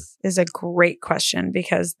question. This is a great question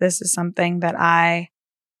because this is something that I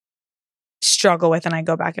struggle with and I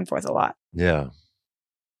go back and forth a lot. Yeah.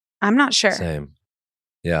 I'm not sure. Same.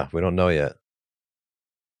 Yeah. We don't know yet.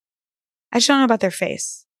 I just don't know about their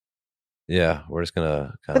face. Yeah. We're just going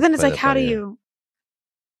to But then it's like, how do you...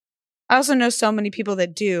 I also know so many people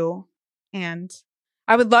that do. And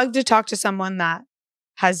I would love to talk to someone that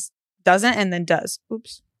doesn't and then does.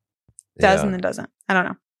 Oops. Does and then doesn't. I don't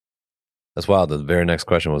know. That's wild. The very next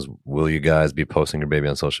question was, will you guys be posting your baby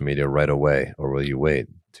on social media right away or will you wait?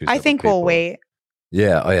 I think we'll wait.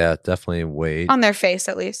 Yeah. Oh, yeah. Definitely wait. On their face,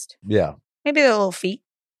 at least. Yeah. Maybe their little feet.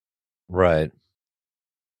 Right.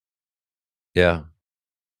 Yeah.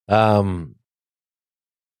 But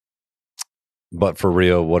for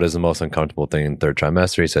real, what is the most uncomfortable thing in third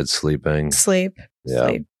trimester? He said sleeping. Sleep.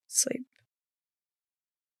 Yeah. Sleep.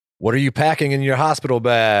 What are you packing in your hospital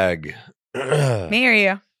bag? Me or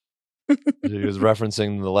you? He was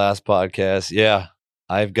referencing the last podcast. Yeah.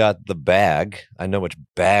 I've got the bag. I know which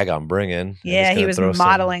bag I'm bringing. Yeah, he was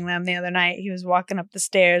modeling them the other night. He was walking up the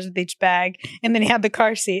stairs with each bag, and then he had the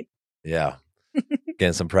car seat. Yeah.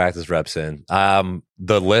 Getting some practice reps in.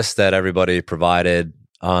 The list that everybody provided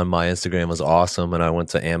on my Instagram was awesome. And I went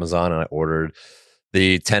to Amazon and I ordered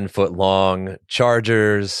the 10-foot long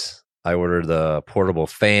chargers. I ordered the portable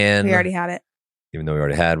fan. We already had it. Even though we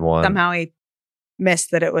already had one. Somehow he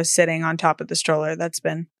missed that it was sitting on top of the stroller. That's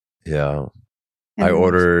been. Yeah. I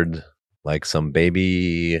ordered like some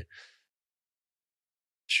baby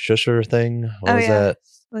shusher thing. What was that?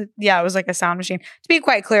 Yeah, it was like a sound machine. To be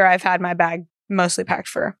quite clear, I've had my bag mostly packed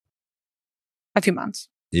for a few months.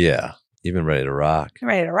 Yeah. Even ready to rock. I'm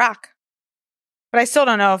ready to rock. But I still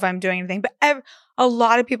don't know if I'm doing anything. But a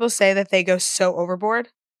lot of people say that they go so overboard.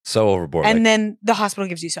 So overboard. And then the hospital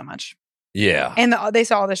gives you so much. Yeah. And they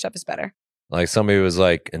say all their stuff is better. Like somebody was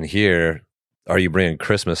like, in here, are you bringing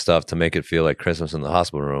Christmas stuff to make it feel like Christmas in the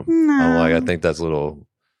hospital room? No. I'm like, I think that's a little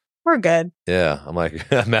We're good. Yeah. I'm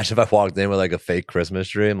like, imagine if I walked in with like a fake Christmas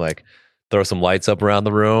tree. I'm like, throw some lights up around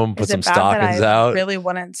the room, put Is some it bad stockings that out. really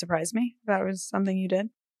wouldn't surprise me if that was something you did?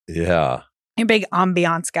 Yeah. You're a big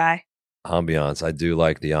ambiance guy. Ambiance. I do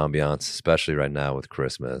like the ambiance, especially right now with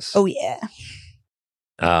Christmas. Oh, yeah.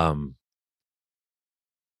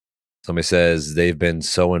 Somebody says they've been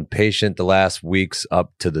so impatient the last weeks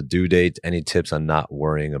up to the due date. Any tips on not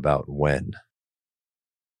worrying about when?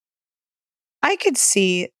 I could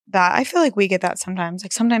see that. I feel like we get that sometimes.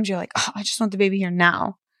 Like sometimes you're like, oh, I just want the baby here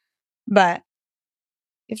now. But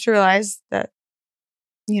you have to realize that,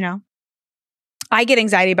 I get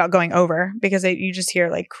anxiety about going over because you just hear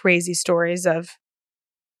like crazy stories of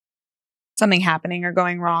something happening or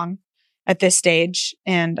going wrong at this stage.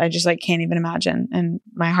 And I just like can't even imagine. And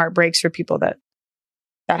my heart breaks for people that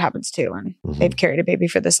happens to. And they've carried a baby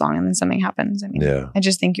for this long and then something happens. I mean, I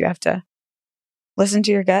just think you have to listen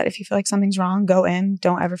to your gut. If you feel like something's wrong, go in.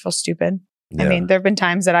 Don't ever feel stupid. Yeah. I mean, there have been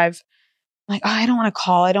times that I've like, oh, I don't want to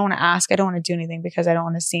call. I don't want to ask. I don't want to do anything because I don't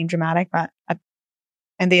want to seem dramatic. But at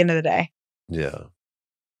the end of the day, yeah.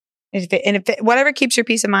 If whatever keeps your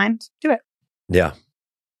peace of mind, do it. Yeah.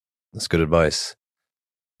 That's good advice.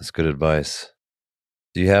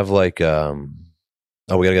 Do you have like, we got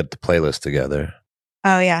to get the playlist together.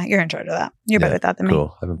 Oh yeah. You're in charge of that. You're better at that than me.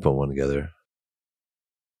 Cool. I haven't put one together.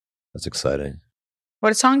 That's exciting.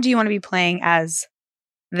 What song do you want to be playing as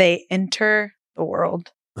they enter the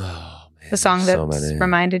world? Oh, man. The song that's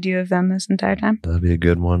reminded you of them this entire time? That'd be a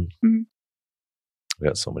good one. Mm-hmm. We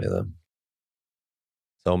got so many of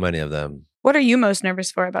them. What are you most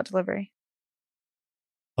nervous for about delivery?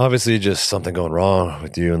 Obviously, just something going wrong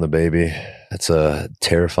with you and the baby. It's a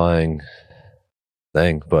terrifying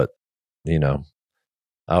thing, but, I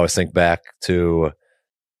always think back to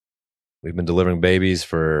we've been delivering babies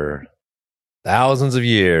for thousands of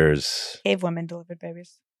years. Cave women delivered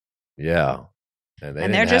babies. Yeah. And they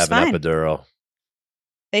they're didn't just have fine. an epidural.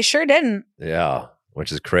 They sure didn't. Yeah.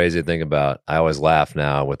 Which is crazy to think about. I always laugh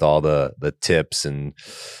now with all the tips and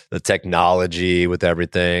the technology with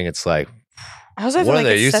everything. It's like, what are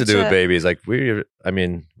they used to do with babies? Like we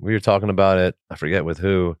were talking about it. I forget with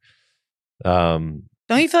who. Don't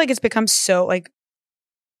you feel like it's become so like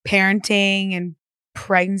parenting and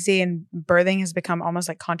pregnancy and birthing has become almost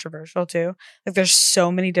like controversial too? Like there's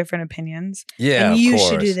so many different opinions. Yeah, and you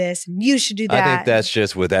should do this and you should do that. I think that's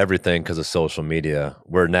just with everything because of social media,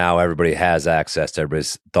 where now everybody has access to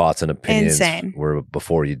everybody's thoughts and opinions. Insane. Where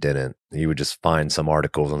before you didn't. You would just find some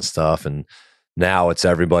articles and stuff, and now it's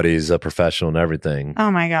everybody's a professional and everything. Oh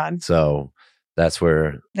my God. So that's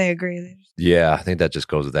where they agree. Yeah, I think that just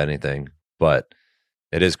goes with anything. But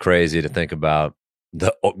it is crazy to think about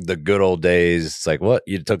the good old days. It's like, what?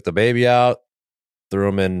 You took the baby out, threw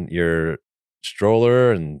him in your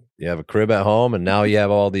stroller, and you have a crib at home, and now you have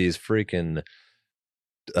all these freaking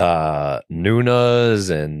Nunas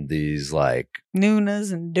and these like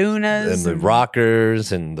Nunas and Dunas and the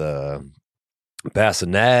rockers and the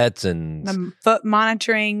bassinets and the foot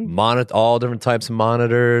monitoring, all different types of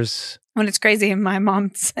monitors. When it's crazy, and my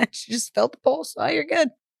mom said she just felt the pulse. Oh, you're good.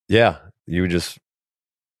 Yeah, you would just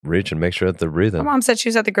reach and make sure that they're breathing. My mom said she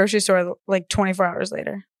was at the grocery store like 24 hours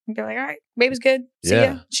later. And be like, all right, baby's good. See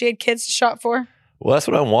ya. She had kids to shop for. Well, that's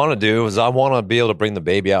what I want to do is I want to be able to bring the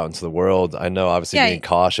baby out into the world. I know obviously being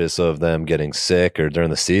cautious of them getting sick or during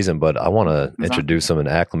the season, but I want to introduce them and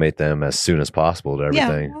acclimate them as soon as possible to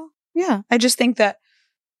everything. Yeah. I just think that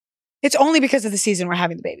it's only because of the season we're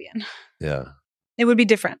having the baby in. Yeah. It would be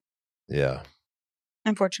different. Yeah.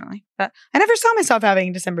 Unfortunately. But I never saw myself having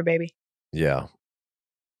a December baby. Yeah.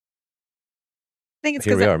 I think it's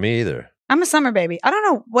Here we are. Me either. I'm a summer baby. I don't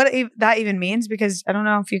know what that even means because I don't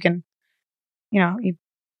know if you can, you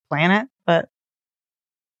plan it, but.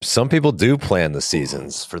 Some people do plan the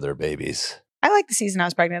seasons for their babies. I like the season I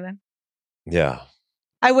was pregnant in. Yeah.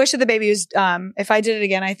 I wish that the baby was, if I did it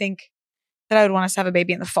again, I think that I would want us to have a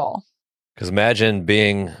baby in the fall. Because imagine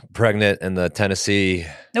being pregnant in the Tennessee.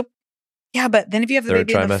 Nope. Yeah, but then if you have the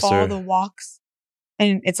baby in the fall, the walks,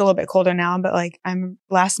 and it's a little bit colder now, but like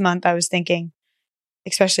last month I was thinking,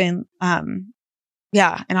 especially in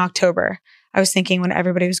October, I was thinking when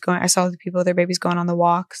everybody was going, I saw the people with their babies going on the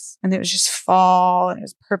walks and it was just fall and it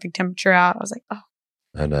was perfect temperature out. I was like, oh,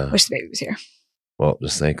 I know. Wish the baby was here. Well,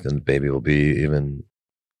 just think then the baby will be even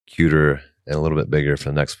cuter and a little bit bigger for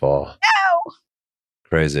the next fall. No!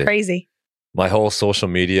 Crazy. My whole social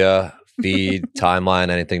media feed, timeline,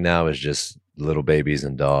 anything now is just little babies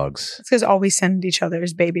and dogs. It's because all we send each other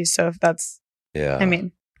is babies. So if that's,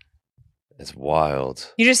 it's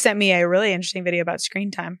wild. You just sent me a really interesting video about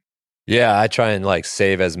screen time. Yeah, I try and like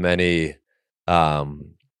save as many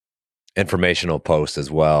informational post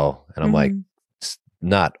as well. And I'm like,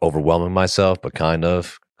 not overwhelming myself, but kind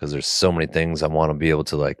of, because there's so many things I want to be able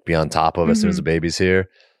to like be on top of as soon as the baby's here.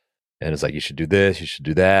 And it's like, you should do this, you should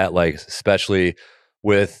do that. Like, especially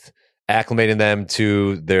with acclimating them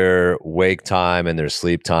to their wake time and their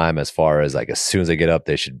sleep time, as far as like, as soon as they get up,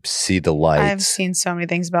 they should see the lights. I've seen so many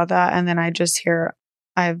things about that. And then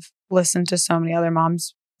I've listened to so many other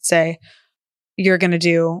moms say, you're going to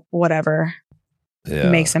do whatever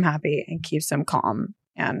makes them happy and keeps them calm.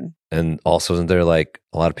 And also, isn't there like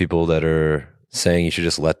a lot of people that are saying you should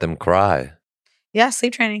just let them cry? Yeah,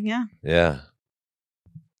 sleep training. Yeah. Yeah.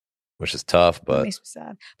 Which is tough, but it makes me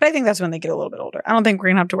sad. But I think that's when they get a little bit older. I don't think we're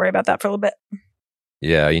going to have to worry about that for a little bit.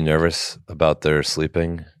 Yeah. Are you nervous about their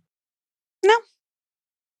sleeping? No.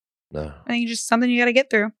 I think it's just something you got to get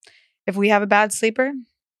through. If we have a bad sleeper,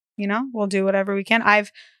 we'll do whatever we can.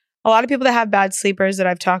 A lot of people that have bad sleepers that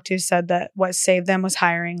I've talked to said that what saved them was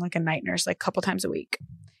hiring like a night nurse, like a couple times a week,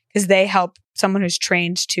 because they help someone who's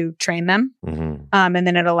trained to train them. And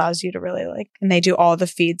then it allows you to really and they do all the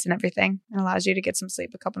feeds and everything. It allows you to get some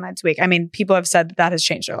sleep a couple nights a week. I mean, people have said that has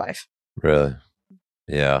changed their life. Really?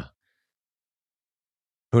 Yeah.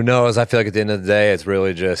 Who knows? I feel like at the end of the day, it's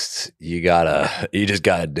really just, you just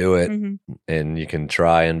gotta do it. And you can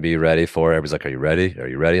try and be ready for it. Everybody's like, are you ready? Are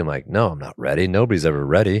you ready? I'm like, no, I'm not ready. Nobody's ever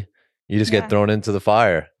ready. You just get thrown into the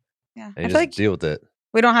fire. Yeah. And you just deal with it.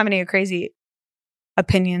 We don't have any crazy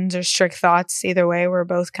opinions or strict thoughts either way. We're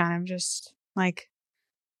both kind of just like,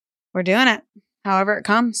 we're doing it however it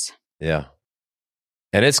comes. Yeah.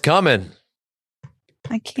 And it's coming.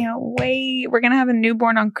 I can't wait. We're going to have a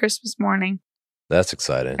newborn on Christmas morning. That's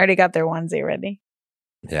exciting. I already got their onesie ready.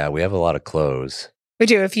 Yeah, we have a lot of clothes. We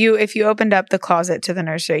do. If you opened up the closet to the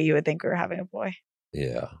nursery, you would think we were having a boy.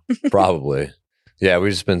 Yeah, probably. Yeah,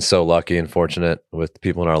 we've just been so lucky and fortunate with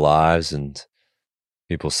people in our lives and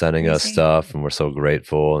people sending us stuff, and we're so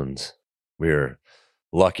grateful. And we're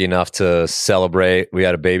lucky enough to celebrate. We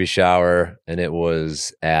had a baby shower, and it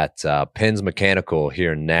was at Pins Mechanical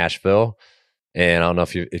here in Nashville. And I don't know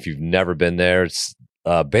if you've never been there. It's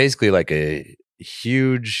basically like a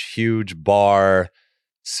huge bar,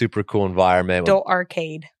 super cool environment. Adult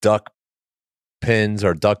arcade. Duck pins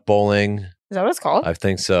or duck bowling. Is that what it's called? I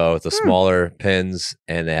think so. It's the smaller pins,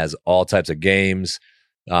 and it has all types of games.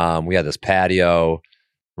 We had this patio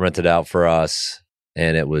rented out for us,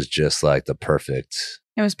 and it was just like It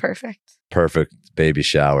was perfect baby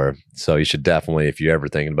shower. So you should definitely, if you're ever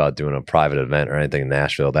thinking about doing a private event or anything in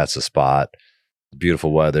Nashville, that's the spot.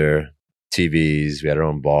 Beautiful weather, TVs. We had our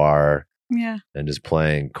own bar. Yeah. And just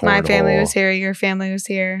playing cornhole. My family was here. Your family was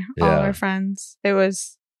here. All our friends.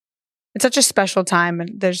 It's such a special time,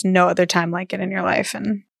 and there's no other time like it in your life.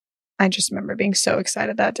 And I just remember being so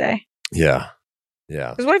excited that day. Yeah.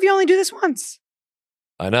 Yeah. Because what if you only do this once?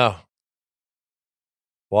 I know.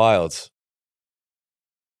 Wild.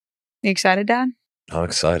 You excited, Dad? I'm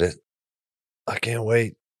excited. I can't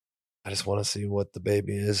wait. I just want to see what the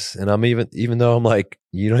baby is. And I'm even though I'm like,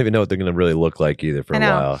 you don't even know what they're going to really look like either for a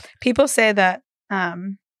while. People say that,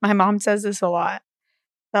 my mom says this a lot,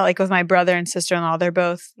 that like with my brother and sister-in-law, they're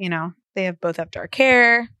both, they both have dark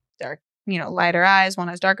hair, lighter eyes. One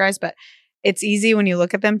has dark eyes, but it's easy when you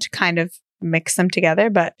look at them to kind of mix them together.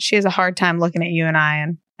 But she has a hard time looking at you and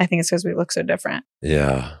I think it's because we look so different.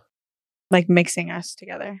 Yeah. Like mixing us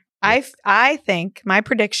together. I think my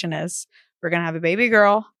prediction is we're going to have a baby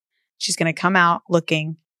girl. She's going to come out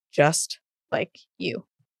looking just like you.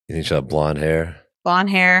 You think she'll have blonde hair? Blonde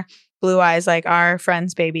hair, blue eyes, like our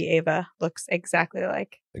friend's baby Ava looks exactly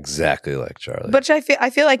like Charlie. But I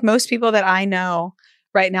feel like most people that I know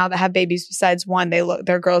right now that have babies, besides one,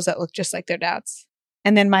 they're girls that look just like their dads.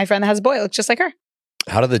 And then my friend that has a boy looks just like her.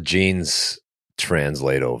 How do the genes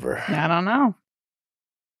translate over? I don't know.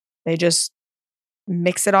 They just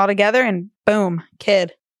mix it all together and boom,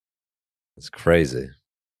 kid. It's crazy.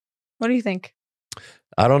 What do you think?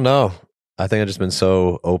 I don't know. I think I've just been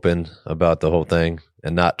so open about the whole thing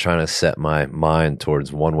and not trying to set my mind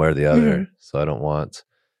towards one way or the other. So I don't want.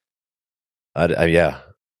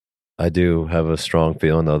 I do have a strong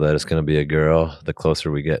feeling though that it's going to be a girl the closer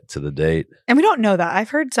we get to the date. And we don't know that. I've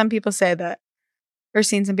heard some people say that, or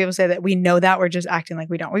seen some people say that we know that, we're just acting like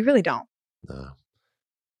we don't. We really don't. No.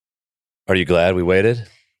 Are you glad we waited?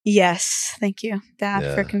 Yes. Thank you,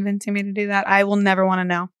 Dad, for convincing me to do that. I will never want to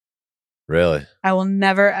know. Really? I will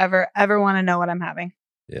never, ever, ever want to know what I'm having.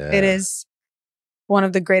 Yeah. It is one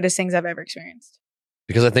of the greatest things I've ever experienced.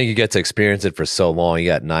 Because I think you get to experience it for so long. You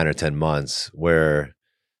got 9 or 10 months where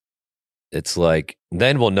it's like,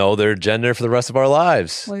 then we'll know their gender for the rest of our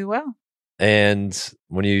lives. We will. And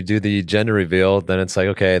when you do the gender reveal, then it's like,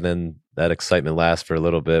 okay, then that excitement lasts for a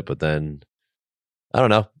little bit, but then I don't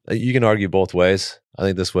know. You can argue both ways. I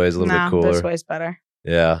think this way is a little bit cooler. This way's better.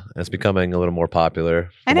 Yeah, and it's becoming a little more popular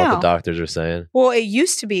I from know. what the doctors are saying. Well, it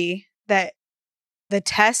used to be that the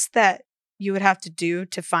test that you would have to do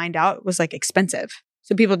to find out was like expensive.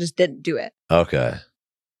 So people just didn't do it. Okay.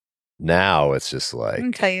 Now it's just I like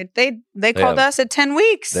can tell you, they called us at 10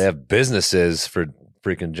 weeks. they have businesses for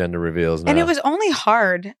freaking gender reveals now. And it was only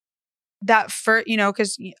hard that for,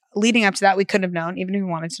 because leading up to that, we couldn't have known, even if we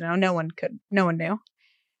wanted to know. No one knew.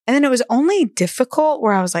 And then it was only difficult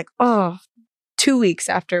where I was like, 2 weeks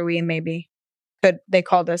after we maybe could, they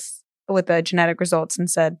called us with the genetic results and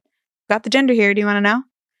said, got the gender here. Do you want to know?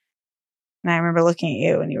 And I remember looking at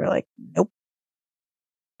you and you were like, nope.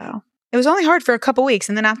 Oh, it was only hard for a couple weeks.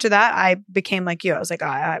 And then after that, I became like you. I was like,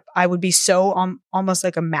 I would be so almost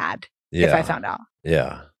like a mad if I found out.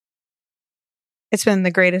 Yeah. It's been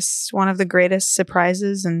one of the greatest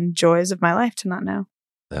surprises and joys of my life to not know.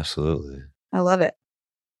 Absolutely. I love it.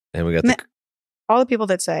 And we got all the people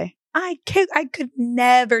that say, I could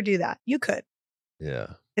never do that. You could. Yeah.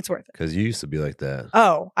 It's worth it. Because you used to be like that.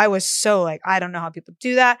 Oh, I was so like, I don't know how people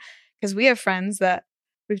do that. Because we have friends that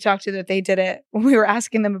we've talked to that they did it when we were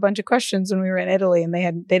asking them a bunch of questions when we were in Italy and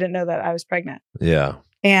they didn't know that I was pregnant. Yeah.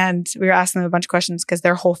 And we were asking them a bunch of questions because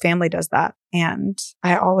their whole family does that. And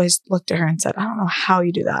I always looked at her and said, I don't know how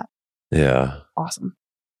you do that. Yeah. Awesome.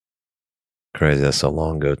 Crazy. That's so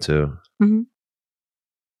long ago too. Mm-hmm.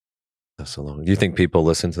 That's so long. Do you think people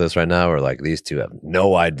listen to this right now or like these two have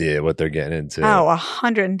no idea what they're getting into? Oh,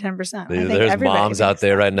 110%. There's moms out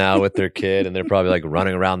there right now with their kid and they're probably like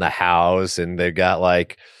running around the house and they've got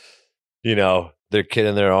like, their kid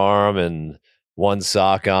in their arm and one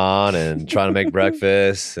sock on and trying to make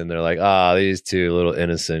breakfast. And they're like, these two little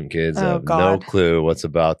innocent kids have no clue what's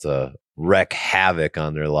about to wreak havoc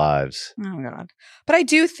on their lives. Oh, God. But I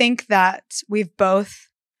do think that we've both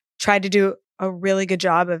tried to do a really good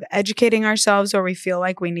job of educating ourselves where we feel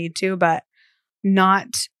like we need to, but not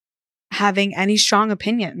having any strong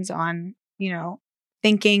opinions on,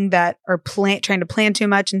 thinking that or trying to plan too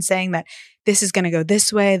much and saying that this is going to go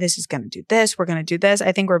this way, this is going to do this, we're going to do this.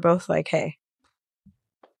 I think we're both like, hey,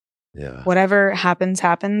 whatever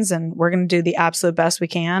happens, and we're going to do the absolute best we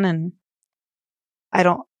can. And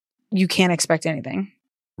you can't expect anything.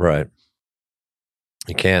 Right.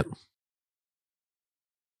 You can't.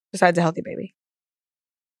 Besides a healthy baby.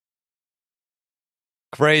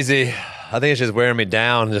 Crazy. I think it's just wearing me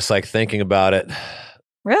down, just like thinking about it.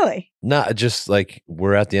 Really? Not just like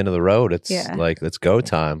we're at the end of the road. It's like, let's go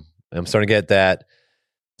time. I'm starting to get that.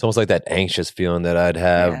 It's almost like that anxious feeling that I'd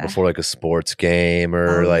have before like a sports game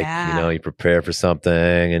or you prepare for something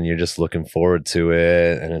and you're just looking forward to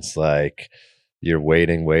it. And it's like, you're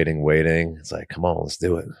waiting. It's like, come on, let's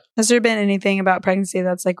do it. Has there been anything about pregnancy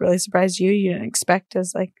that's like really surprised you didn't expect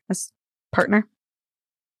as like a partner?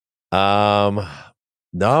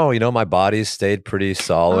 No, my body's stayed pretty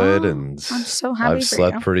solid and I'm so happy I've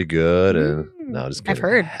slept pretty good and no, just kidding. I've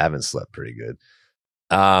heard. I haven't slept pretty good.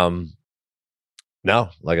 No,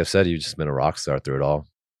 like I said, you've just been a rock star through it all.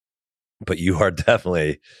 But you are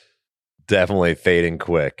definitely fading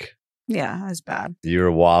quick. Yeah, that's bad.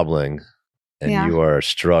 You're wobbling and you are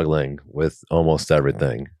struggling with almost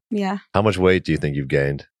everything. Yeah. How much weight do you think you've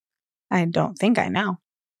gained? I don't think I know.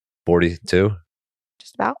 42?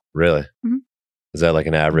 Just about. Really? Mm-hmm. Is that like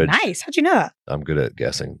an average? Nice. How'd you know that? I'm good at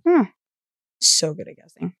guessing. So good at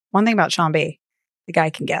guessing. One thing about Sean B, the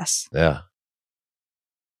guy can guess. Yeah.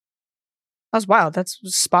 That was wild. That's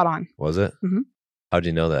spot on. Was it? Mm-hmm. How'd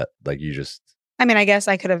you know that? Like you just... I mean, I guess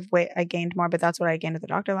I could have I gained more, but that's what I gained at the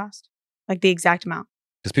doctor last. Like the exact amount.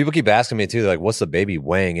 Because people keep asking me too, they're like, what's the baby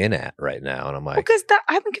weighing in at right now? And I'm like... Because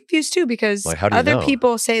I'm confused too because like, how do you other know?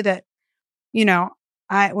 people say that,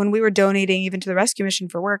 when we were donating even to the rescue mission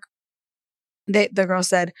for work, the girl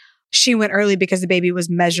said she went early because the baby was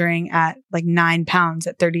measuring at like 9 pounds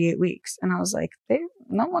at 38 weeks. And I was like,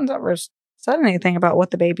 no one's ever said anything about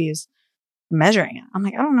what the baby is measuring at. I'm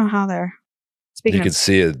like, I don't know how they're speaking. You can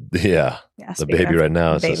see it. Yeah. The baby right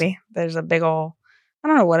now. Baby. There's a big old, I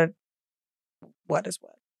don't know what is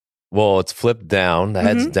what. Well, it's flipped down. The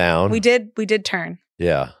head's down. We did turn.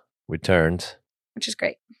 Yeah. We turned. Which is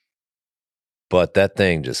great. But that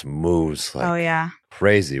thing just moves like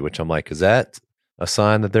crazy, which I'm like, is that a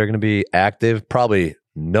sign that they're going to be active? Probably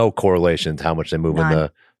no correlation to how much they move in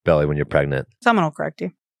the belly when you're pregnant. Someone will correct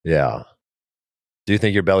you. Yeah. Do you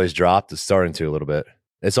think your belly's dropped? It's starting to a little bit.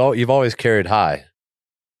 You've always carried high.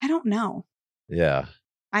 I don't know. Yeah.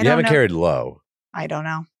 You haven't carried low. I don't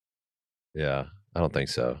know. Yeah. I don't think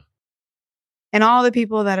so. And all the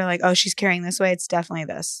people that are like, oh, she's carrying this way, it's definitely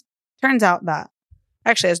this. Turns out that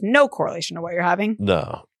Actually has no correlation to what you're having.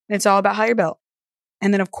 No. It's all about how you're built.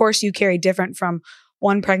 And then, of course, you carry different from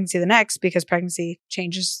one pregnancy to the next because pregnancy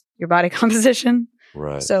changes your body composition.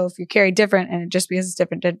 Right. So if you carry different and just because it's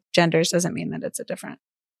different genders doesn't mean that it's a different.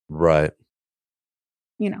 Right.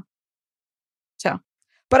 So,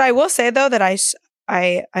 but I will say though that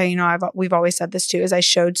we've always said this too, is I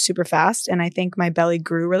showed super fast and I think my belly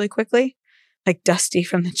grew really quickly, like Dusty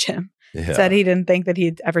from the gym. Yeah. Said he didn't think that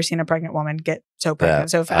he'd ever seen a pregnant woman get so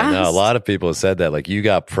pregnant so fast. I know a lot of people have said that, like you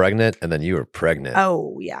got pregnant and then you were pregnant.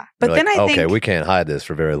 Oh yeah. But You're then like, I think, okay, we can't hide this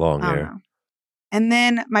for very long here. know. And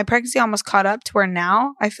then my pregnancy almost caught up to where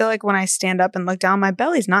now I feel like when I stand up and look down, my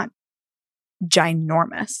belly's not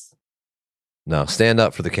ginormous. No, stand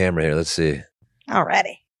up for the camera here. Let's see.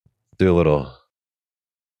 Already. Do a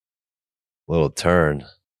little turn to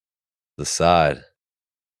the side.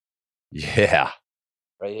 Yeah.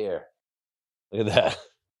 Right here. Look at that.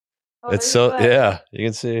 Oh, It's so, yeah, you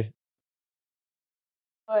can see.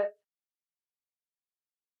 But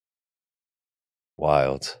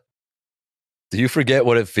Wild. Do you forget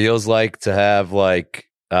what it feels like to have like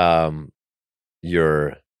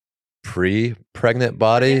your pre-pregnant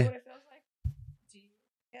body?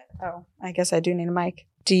 Oh, I guess I do need a mic.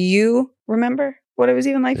 Do you remember what it was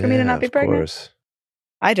even like for me to not be pregnant? Of course.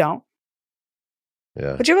 I don't.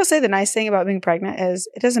 Yeah. But you will say the nice thing about being pregnant is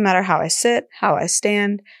it doesn't matter how I sit, how I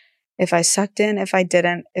stand, if I sucked in, if I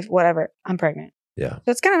didn't, if whatever, I'm pregnant. Yeah. So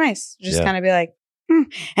it's kind of nice. Just kind of be like,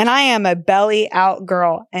 And I am a belly out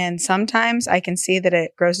girl. And sometimes I can see that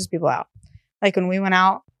it grosses people out. Like when we went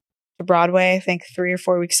out to Broadway, I think 3 or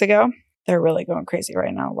 4 weeks ago, they're really going crazy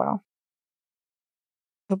right now. Wow.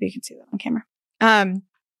 Hope you can see that on camera.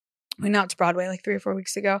 We went out to Broadway like 3 or 4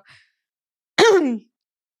 weeks ago.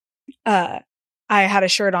 I had a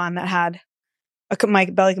shirt on that had my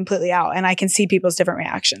belly completely out, and I can see people's different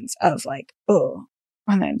reactions of like, oh,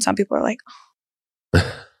 and then some people are like,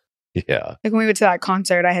 oh. Yeah. Like when we went to that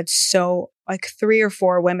concert, I had like 3 or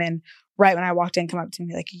 4 women right when I walked in come up to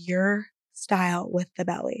me like, your style with the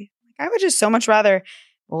belly. Like, I would just so much rather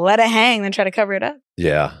let it hang than try to cover it up.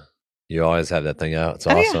 Yeah. You always have that thing out. It's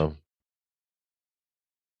awesome. Yeah.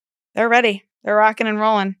 They're ready. They're rocking and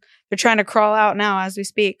rolling. They're trying to crawl out now as we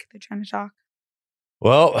speak. They're trying to talk.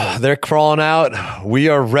 Well, they're crawling out. We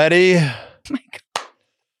are ready. Oh my God.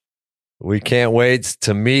 We can't wait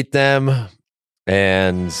to meet them.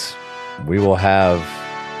 And we will have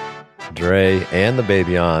Dre and the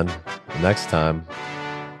baby on next time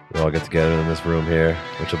we all get together in this room here,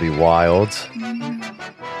 which will be wild.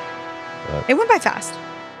 It went by fast.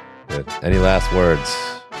 Good. Any last words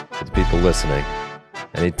to the people listening?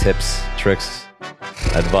 Any tips, tricks,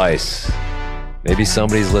 advice? Maybe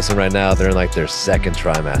somebody's listening right now. They're in like their second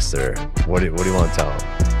trimester. What do you want to tell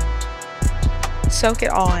them? Soak it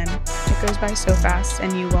all in. It goes by so fast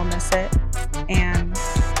and you will miss it. And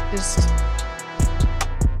just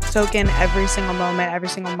soak in every single moment, every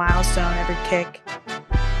single milestone, every kick,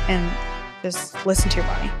 and just listen to your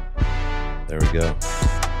body. There we go.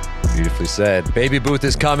 Beautifully said. Baby booth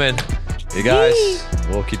is coming. You guys,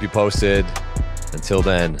 we'll keep you posted. Until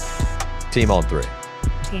then, team on 3.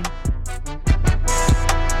 Team.